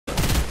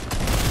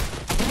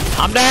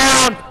I'm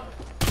down.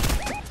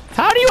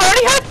 How do you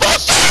already have full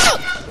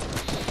shield?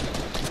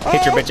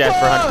 Hit your bitch ass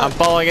for 100. I'm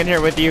falling in here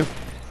with you.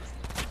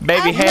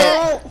 Baby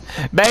head.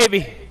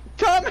 Baby.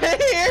 Come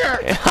here.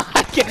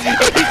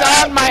 He's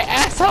on my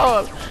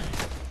asshole.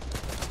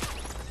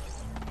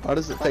 Why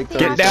does it take 30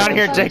 Get down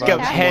here, seconds to Jacob's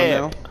revive head.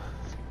 someone now?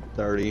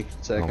 30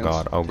 seconds. Oh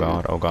god, oh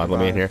god, oh god. Let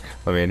me in here.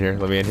 Let me in here.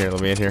 Let me in here.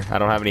 Let me in here. I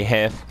don't have any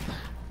heft.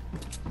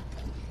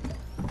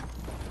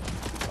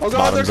 Oh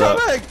god, they're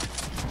coming!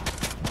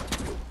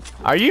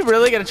 Are you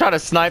really gonna try to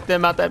snipe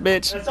them out that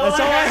bitch? That's all I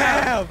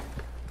have.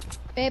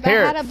 Babe,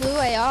 Here. I had a blue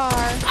AR.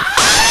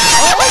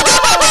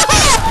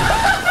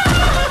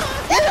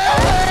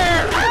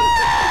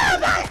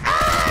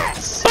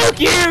 Fuck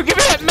you! Give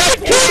me that med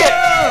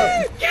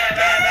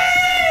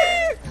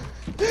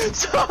kit!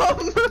 Stop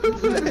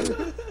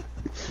moving!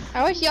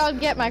 I wish y'all would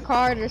get my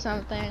card or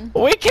something.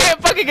 We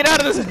can't fucking get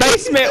out of this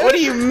basement. What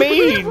do you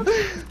mean?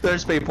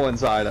 There's people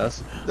inside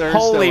us. They're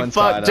Holy still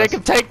inside fuck, us.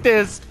 Jacob, take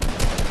this.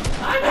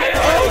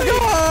 Oh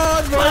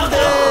god, we're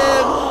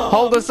dead!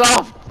 Hold us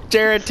off,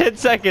 Jared. 10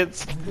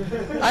 seconds.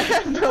 I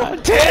have no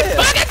 10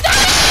 fucking seconds!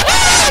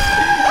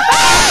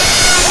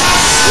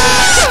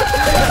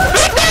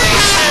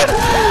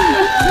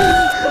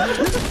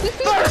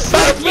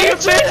 Fuck you,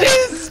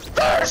 bitches!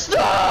 First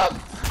up!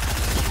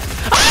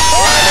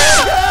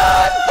 Oh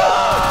god,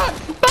 fuck!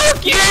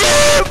 Fuck you,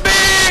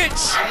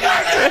 bitch!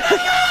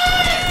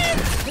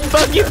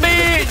 Fuck you,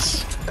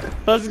 bitch!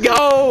 Let's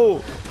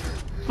go!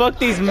 Fuck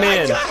these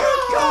men.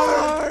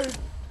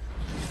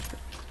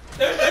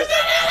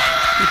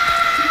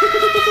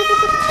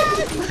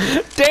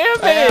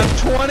 Damn I it!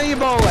 have 20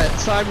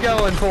 bullets. I'm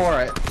going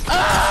for it.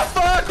 Ah,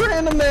 fuck!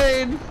 Random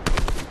nade.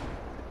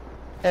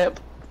 Hip.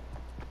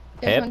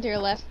 There's Yep. one to your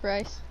left,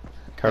 Bryce.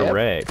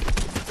 Correct.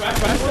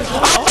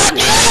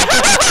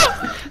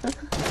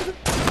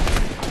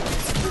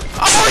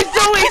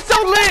 Oh, he's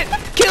so lit!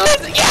 Kill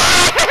his.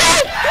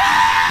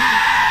 Yeah!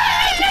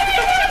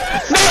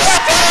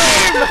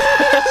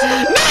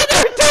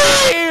 Another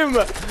team!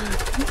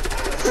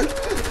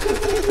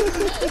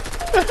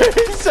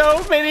 There's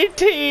so many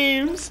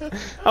teams.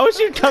 I wish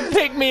you'd come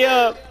pick me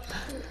up.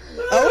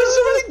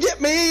 Oh, somebody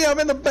get me! I'm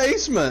in the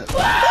basement.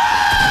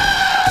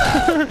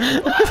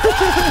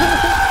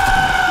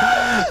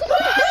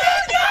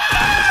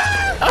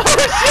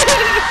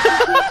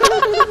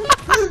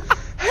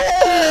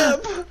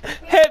 Help!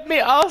 Hit me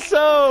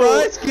also.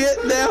 Bryce, get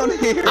down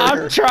here.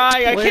 I'm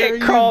trying. I Where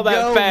can't are crawl you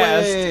that going?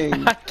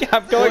 fast.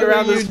 I'm going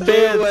around this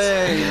fence.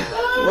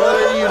 What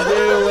are you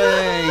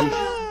doing?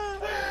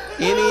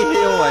 Any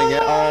healing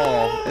at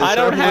all? Is I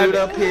don't there have loot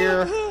up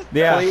here.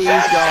 Yeah. Please,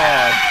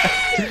 God.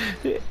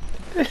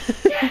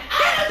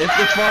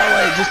 It's far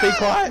away. Just be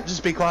quiet.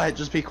 Just be quiet.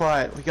 Just be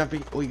quiet.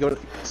 We go to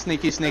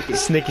sneaky. Sneaky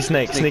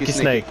snake.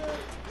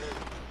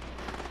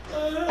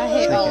 I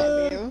hate all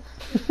of you.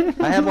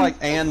 I have like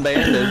an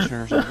bandage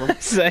or something.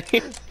 Same.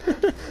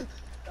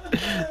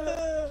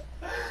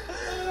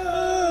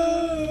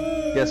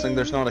 Guessing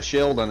there's not a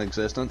shield in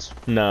existence.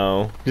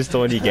 No, just the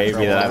one you gave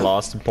me that I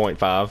lost in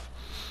 .5.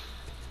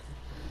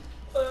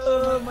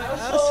 My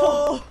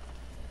asshole.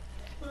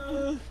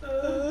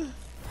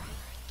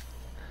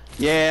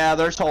 Yeah,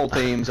 there's whole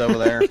teams over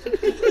there.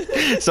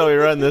 So we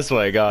run this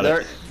way. Got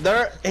it.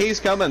 He's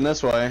coming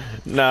this way.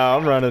 No,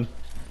 I'm running.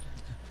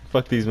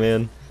 Fuck these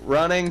men.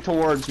 Running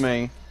towards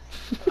me.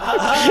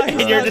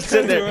 And you're just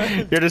sitting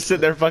there. You're just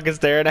sitting there fucking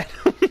staring at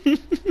him.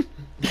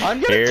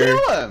 I'm gonna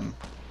kill him.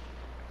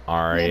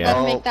 Are You ya?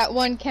 gotta make that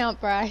one count,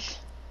 Bryce.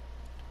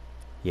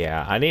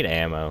 Yeah, I need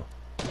ammo.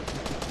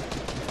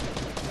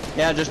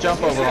 Yeah, just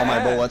jump over all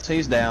my bullets.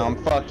 He's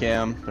down. Fuck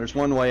him. There's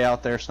one way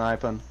out there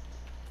sniping.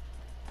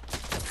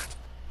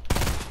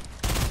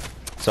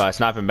 So I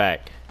snipe him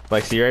back.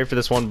 Lexi, you ready for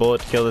this one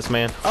bullet to kill this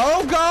man?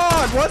 Oh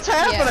God, what's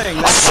happening?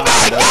 Yeah. That's Oh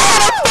my god,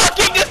 I'm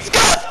fucking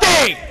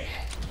disgusting!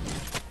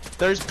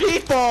 There's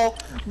people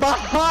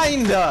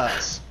behind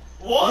us.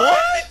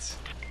 What?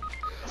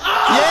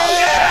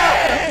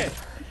 Yeah!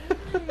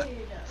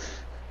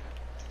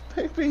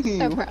 Baby,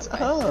 So what's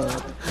proud.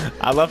 up?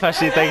 I love how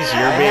she thinks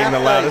you're being the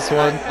loudest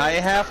one. I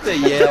have to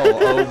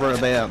yell over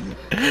them.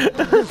 Stop!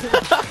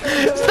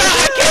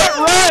 I can't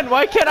run!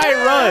 Why can't I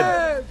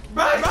run?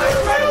 Bryce,